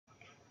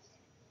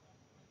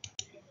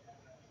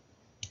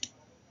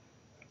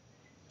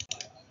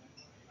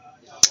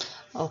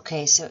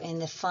Okay, so in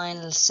the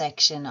final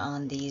section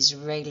on these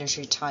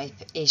regulatory type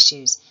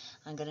issues,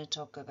 I'm going to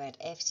talk about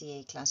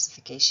FDA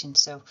classification.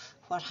 So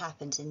what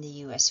happens in the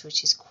US,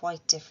 which is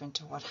quite different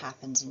to what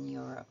happens in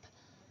Europe.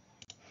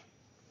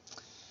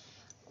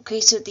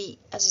 Okay, so as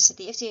I said,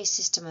 the FDA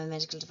system of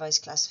medical device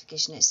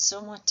classification is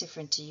somewhat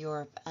different to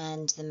Europe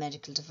and the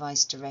medical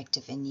device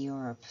directive in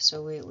Europe.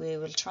 So we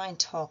will try and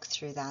talk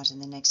through that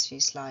in the next few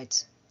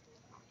slides.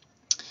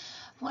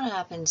 What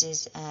happens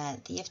is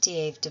the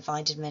FDA have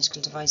divided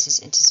medical devices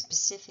into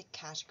specific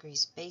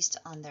categories based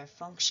on their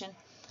function,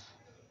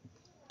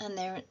 and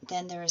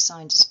then they're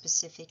assigned a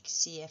specific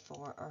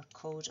CFR or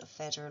Code of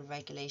Federal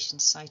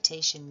Regulations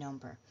citation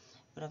number.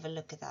 We'll have a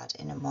look at that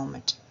in a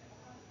moment.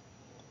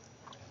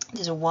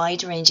 There's a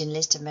wide-ranging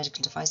list of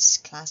medical devices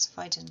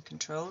classified and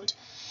controlled.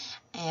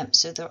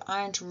 So there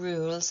aren't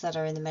rules that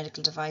are in the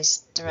medical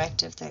device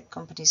directive that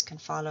companies can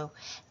follow.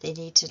 They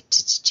need to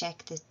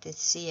check the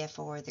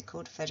CFR, the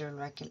Code of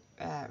Federal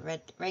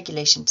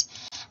Regulations,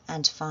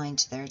 and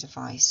find their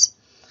device.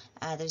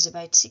 There's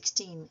about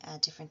 16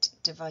 different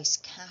device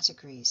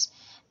categories,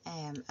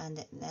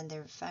 and then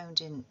they're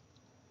found in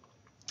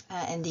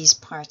these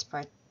parts,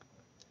 part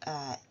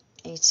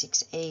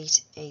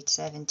 868,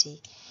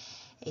 870,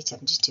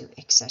 872,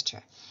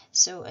 etc.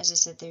 So as I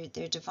said,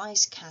 they're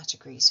device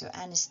categories. So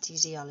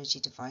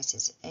anesthesiology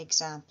devices,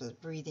 example,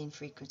 breathing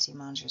frequency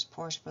monitors,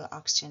 portable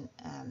oxygen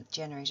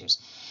generators.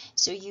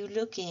 So you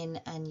look in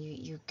and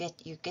you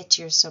get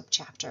your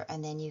subchapter,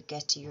 and then you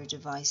get to your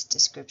device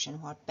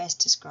description. What best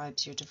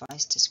describes your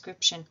device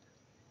description?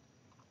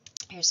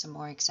 Here's some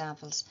more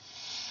examples,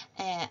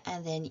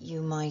 and then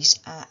you might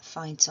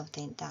find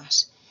something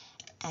that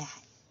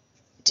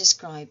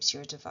describes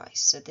your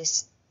device. So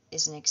this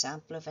is an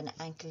example of an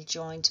ankle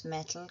joint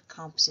metal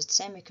composite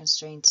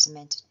semi-constrained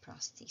cemented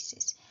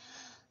prosthesis.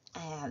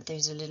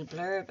 There's a little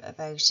blurb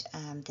about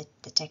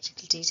the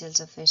technical details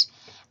of it,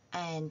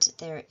 and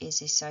there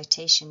is a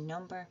citation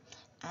number,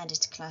 and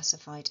it's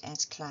classified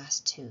as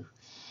Class 2.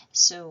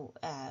 So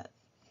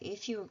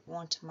if you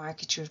want to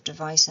market your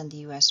device on the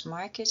US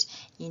market,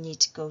 you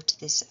need to go to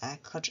this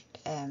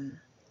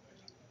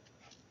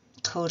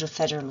Code of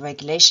Federal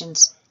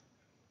Regulations,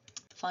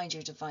 find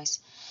your device,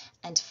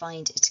 and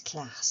find its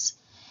class.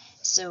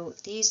 So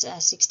these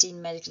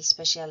 16 medical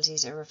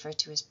specialties are referred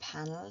to as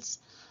panels.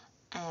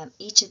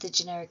 Each of the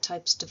generic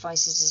types of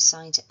devices is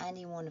assigned to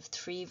any one of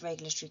 3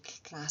 regulatory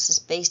classes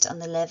based on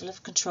the level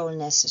of control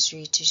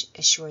necessary to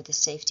assure the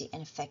safety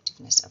and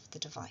effectiveness of the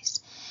device.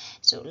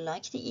 So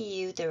like the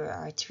EU, there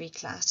are 3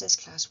 classes,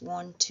 class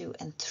 1, 2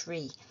 and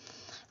 3.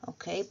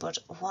 Okay, but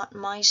what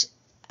might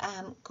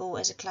go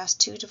as a class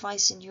 2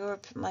 device in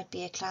Europe might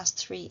be a class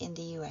 3 in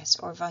the US,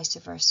 or vice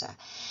versa.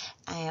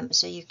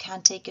 So you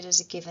can't take it as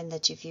a given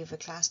that if you have a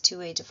class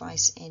 2A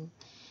device in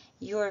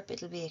Europe,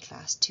 it'll be a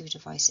class 2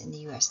 device in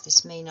the US.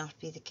 This may not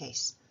be the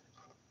case.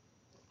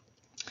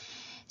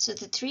 So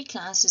the 3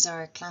 classes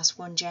are class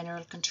 1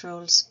 general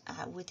controls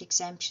with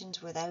exemptions,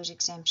 without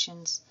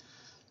exemptions,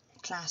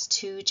 class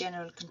 2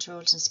 general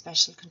controls and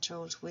special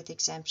controls with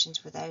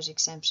exemptions, without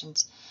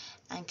exemptions,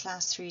 and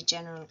class 3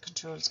 general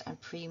controls and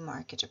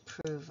pre-market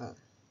approval.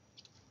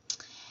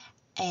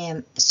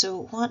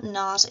 So what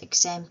not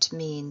exempt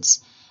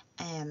means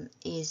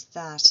is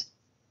that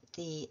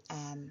a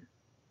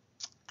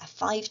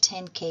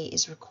 510K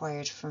is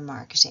required for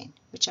marketing,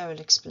 which I will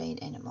explain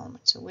in a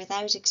moment. So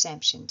without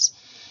exemptions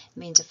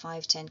means a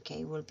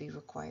 510K will be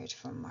required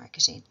for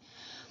marketing.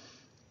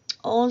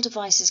 All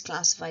devices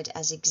classified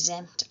as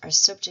exempt are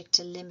subject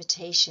to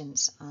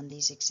limitations on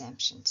these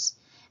exemptions.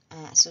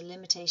 So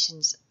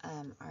limitations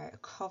are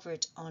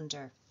covered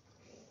under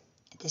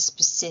the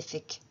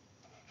specific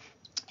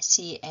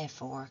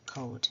CFR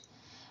code.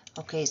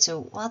 Okay,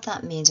 so what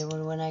that means,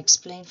 and when I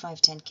explain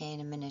 510K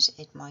in a minute,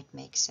 it might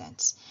make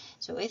sense.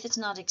 So if it's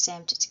not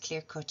exempt, it's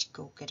clear cut, you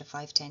go get a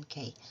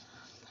 510K.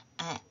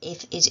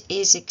 If it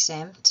is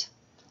exempt,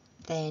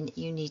 then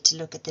you need to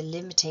look at the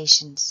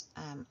limitations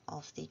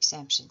of the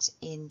exemptions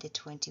in the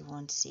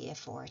 21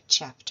 CFR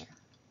chapter.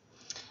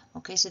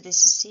 Okay, so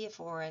this is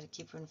CFR, I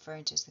keep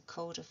referring to as the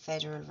Code of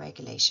Federal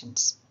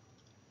Regulations.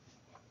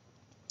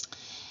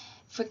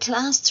 For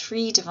Class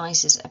 3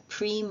 devices, a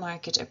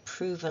pre-market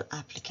approval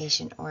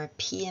application, or a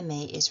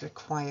PMA, is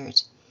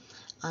required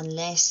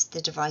unless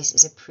the device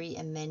is a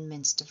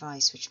pre-amendments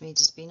device, which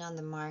means it's been on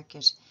the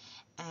market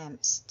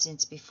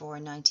since before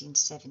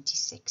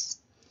 1976.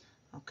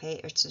 Okay,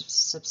 or it's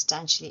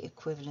substantially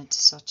equivalent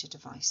to such a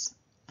device,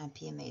 and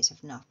PMAs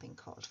have not been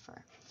called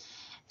for.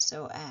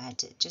 So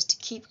just to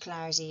keep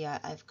clarity,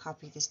 I've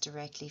copied this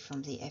directly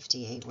from the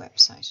FDA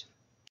website.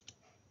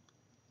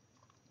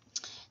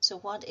 So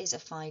what is a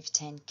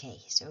 510K?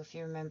 So if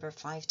you remember,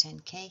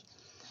 510K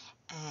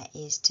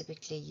is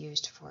typically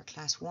used for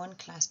class 1,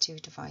 class 2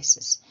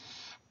 devices.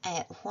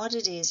 What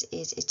it is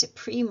it's a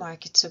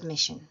pre-market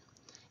submission.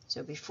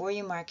 So before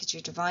you market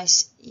your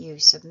device, you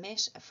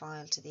submit a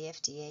file to the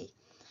FDA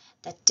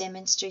that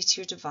demonstrates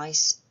your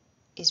device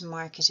is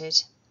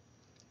marketed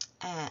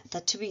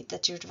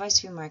that your device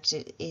to be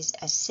marketed is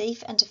as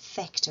safe and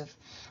effective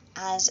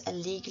as a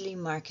legally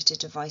marketed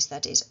device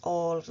that is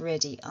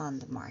already on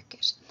the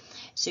market.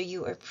 So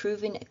you are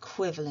proving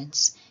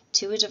equivalence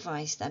to a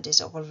device that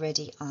is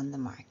already on the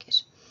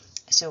market.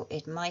 So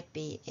it might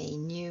be a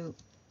new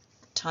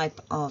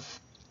type of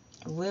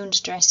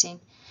wound dressing,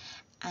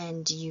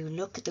 and you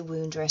look at the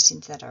wound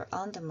dressings that are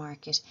on the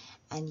market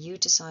and you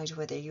decide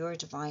whether your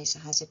device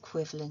has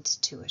equivalence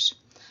to it.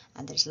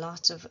 And there's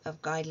lots of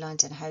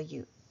guidelines on how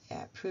you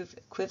prove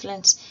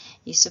equivalence.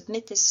 You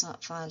submit this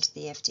file to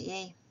the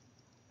FDA,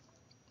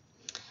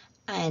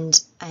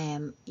 and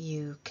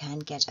you can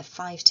get a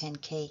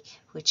 510K,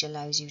 which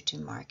allows you to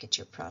market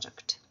your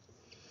product.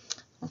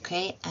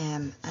 Okay,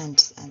 and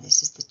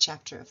this is the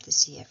chapter of the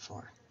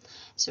CF4.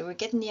 So we're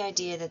getting the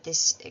idea that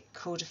this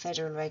Code of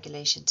Federal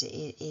Regulations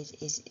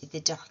is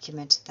the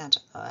document that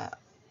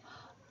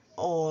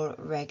all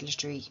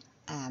regulatory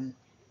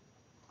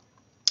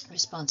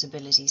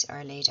responsibilities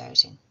are laid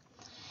out in.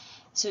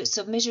 So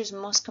submitters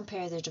must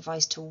compare their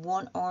device to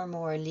one or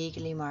more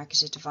legally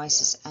marketed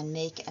devices and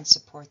make and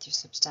support their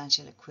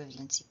substantial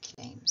equivalency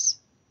claims.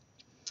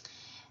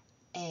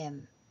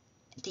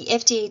 The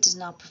FDA does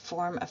not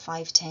perform a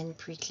 510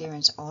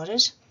 pre-clearance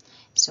audit,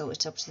 so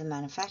it's up to the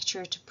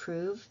manufacturer to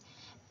prove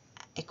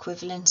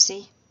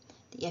equivalency.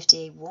 The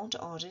FDA won't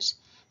audit.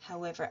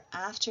 However,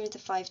 after the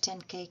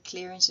 510K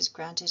clearance is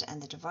granted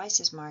and the device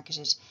is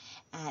marketed,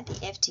 the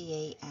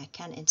FDA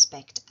can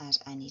inspect at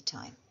any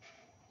time.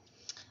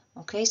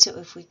 Okay, so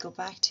if we go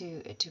back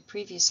to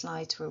previous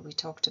slides where we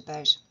talked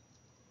about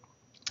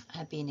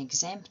being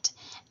exempt,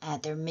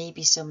 there may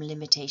be some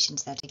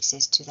limitations that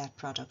exist to that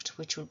product,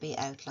 which will be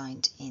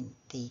outlined in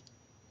the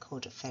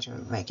Code of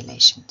Federal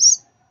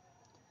Regulations.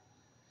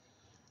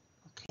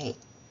 Okay,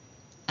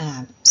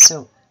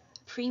 so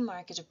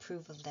pre-market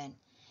approval then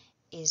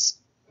is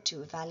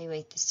to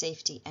evaluate the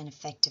safety and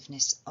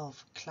effectiveness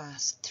of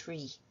Class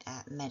 3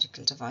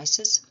 medical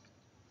devices.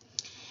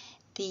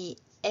 The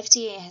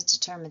FDA has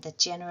determined that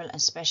general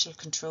and special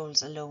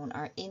controls alone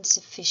are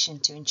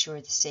insufficient to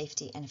ensure the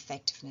safety and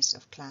effectiveness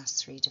of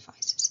Class 3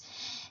 devices.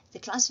 The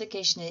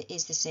classification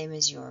is the same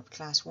as Europe: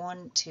 Class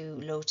 1 to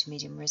low to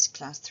medium risk,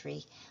 Class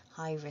 3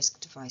 high risk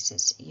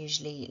devices,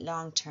 usually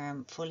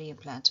long-term, fully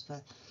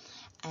implantable,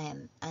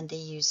 and they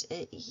use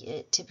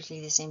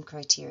typically the same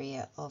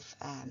criteria of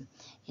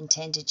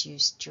intended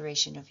use,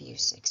 duration of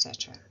use,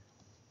 etc.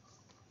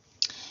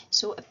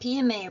 So a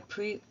PMA, or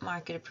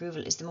pre-market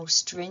approval, is the most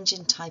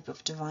stringent type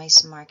of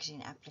device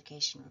marketing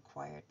application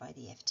required by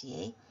the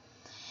FDA.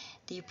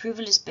 The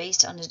approval is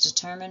based on a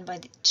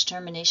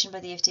determination by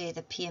the FDA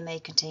that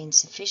PMA contains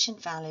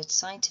sufficient valid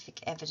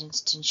scientific evidence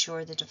to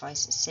ensure the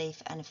device is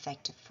safe and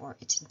effective for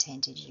its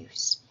intended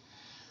use.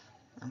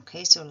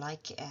 Okay, so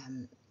like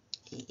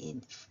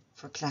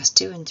for Class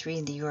 2 and 3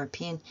 in the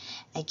European,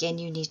 again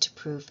you need to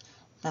prove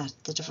that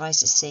the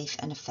device is safe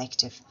and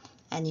effective,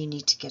 and you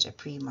need to get a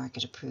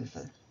pre-market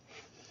approval.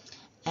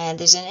 And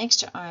there's an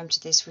extra arm to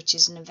this, which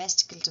is an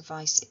investigational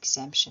device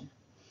exemption,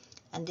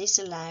 and this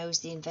allows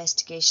the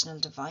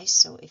investigational device,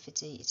 so if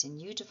it's a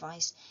new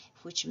device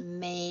which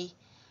may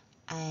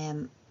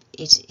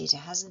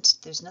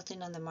there's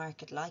nothing on the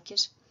market like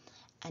it,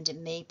 and it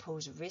may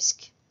pose a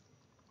risk,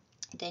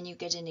 then you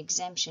get an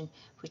exemption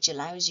which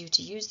allows you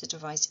to use the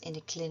device in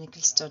a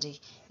clinical study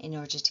in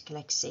order to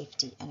collect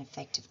safety and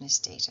effectiveness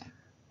data.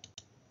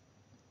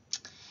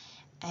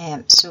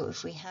 So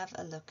if we have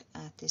a look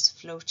at this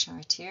flow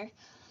chart here,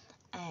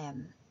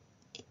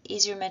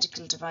 is your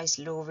medical device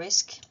low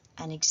risk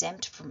and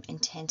exempt from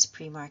intense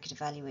pre-market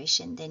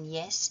evaluation? Then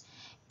yes.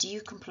 Do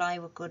you comply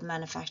with good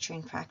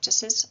manufacturing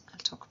practices? I'll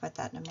talk about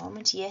that in a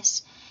moment.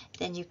 Yes,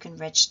 then you can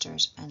register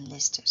it and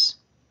list it.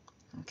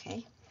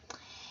 Okay.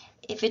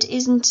 If it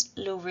isn't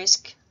low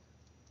risk,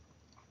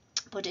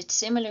 but it's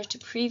similar to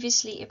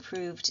previously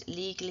approved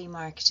legally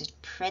marketed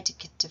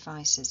predicate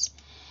devices,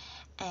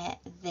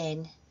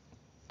 then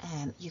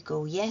you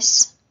go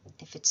yes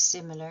if it's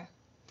similar.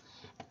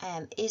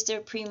 Is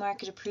there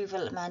pre-market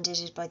approval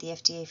mandated by the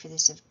FDA for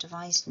this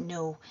device?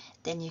 No.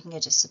 Then you can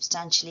get a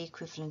substantially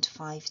equivalent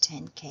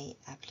 510K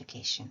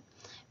application,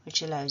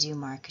 which allows you to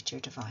market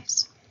your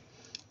device.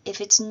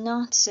 If it's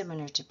not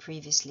similar to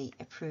previously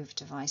approved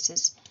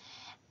devices,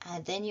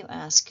 then you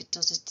ask,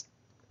 does it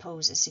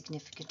pose a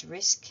significant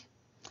risk?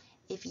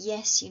 If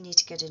yes, you need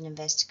to get an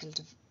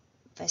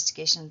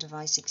investigational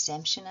device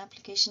exemption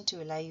application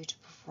to allow you to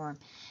perform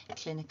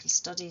clinical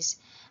studies,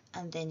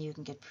 and then you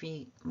can get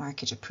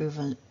pre-market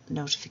approval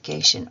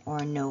notification, or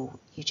no,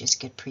 you just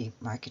get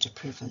pre-market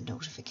approval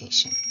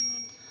notification.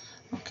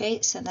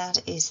 Okay, so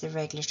that is the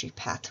regulatory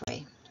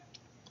pathway.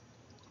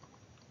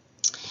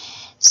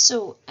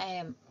 So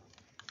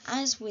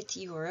as with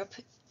Europe,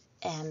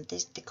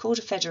 the Code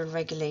of Federal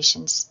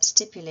Regulations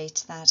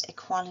stipulates that a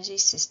quality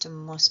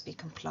system must be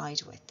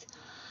complied with,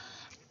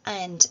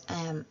 and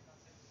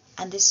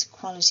this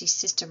quality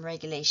system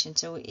regulation,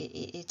 so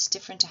it's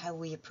different to how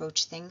we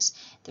approach things.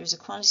 There's a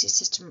quality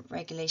system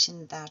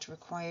regulation that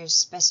requires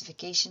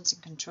specifications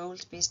and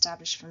controls to be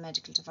established for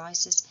medical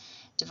devices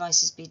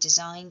Devices be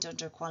designed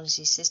under a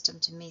quality system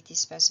to meet these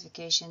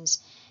specifications.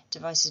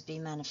 Devices be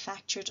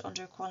manufactured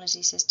under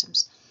quality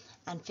systems,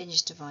 and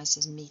finished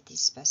devices meet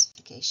these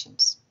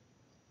specifications.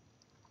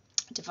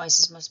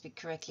 Devices must be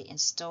correctly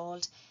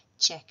installed,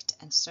 checked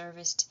and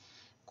serviced.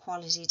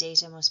 Quality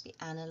data must be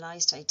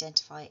analysed to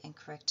identify and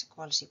correct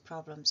quality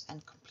problems,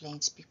 and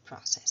complaints be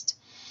processed.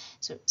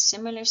 So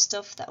similar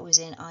stuff that was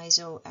in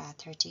ISO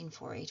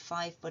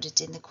 13485, but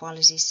it's in the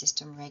quality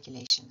system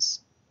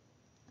regulations.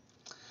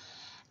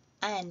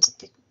 And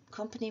the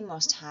company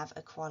must have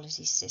a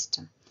quality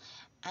system.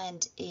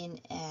 And in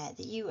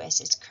the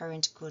US, it's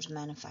current good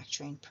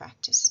manufacturing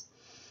practice.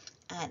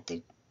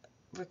 The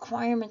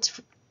requirements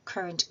for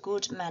current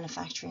good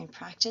manufacturing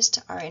practice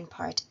are in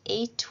part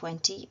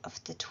 820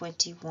 of the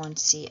 21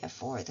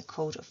 CFR, the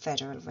Code of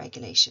Federal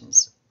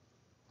Regulations.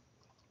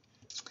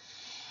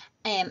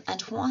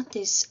 And what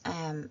this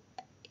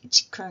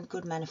current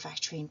good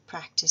manufacturing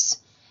practice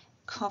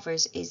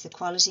covers is the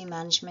quality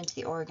management,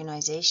 the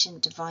organisation,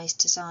 device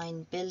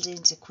design,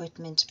 buildings,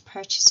 equipment,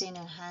 purchasing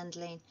and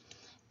handling,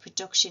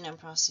 production and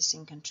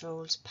processing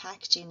controls,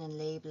 packaging and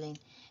labelling,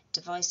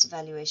 device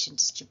evaluation,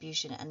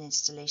 distribution and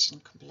installation,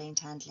 complaint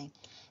handling,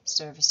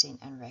 servicing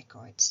and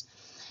records.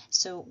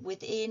 So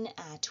within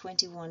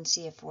 21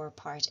 CFR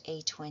Part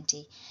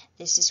 820,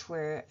 this is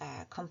where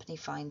a company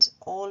finds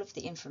all of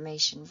the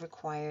information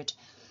required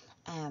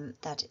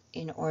that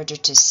in order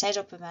to set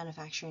up a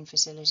manufacturing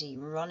facility,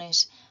 run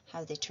it,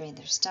 how they train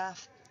their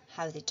staff,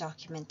 how they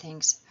document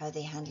things, how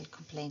they handle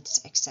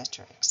complaints,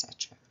 etc.,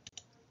 etc.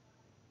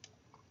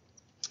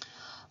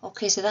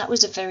 Okay, so that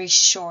was a very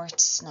short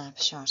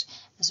snapshot.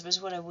 I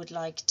suppose what I would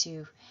like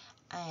to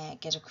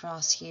get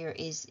across here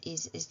is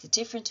the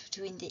difference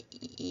between the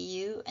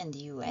EU and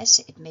the US.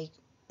 It may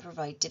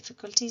provide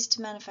difficulties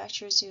to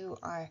manufacturers who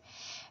are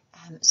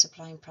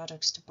supplying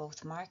products to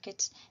both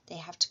markets. They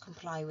have to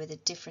comply with a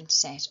different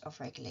set of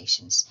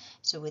regulations.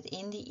 So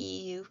within the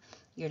EU,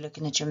 you're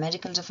looking at your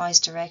Medical Device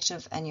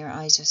Directive and your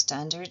ISO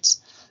standards.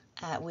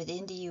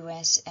 Within the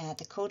US,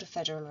 the Code of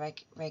Federal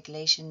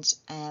Regulations,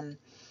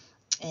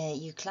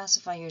 you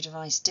classify your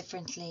device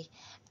differently,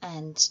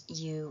 and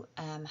you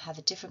have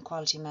a different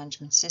quality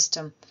management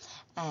system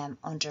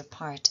under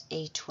Part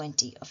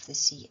 820 of the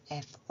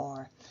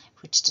CFR,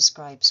 which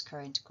describes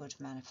current good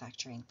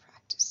manufacturing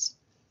practice.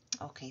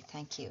 Okay,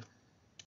 thank you.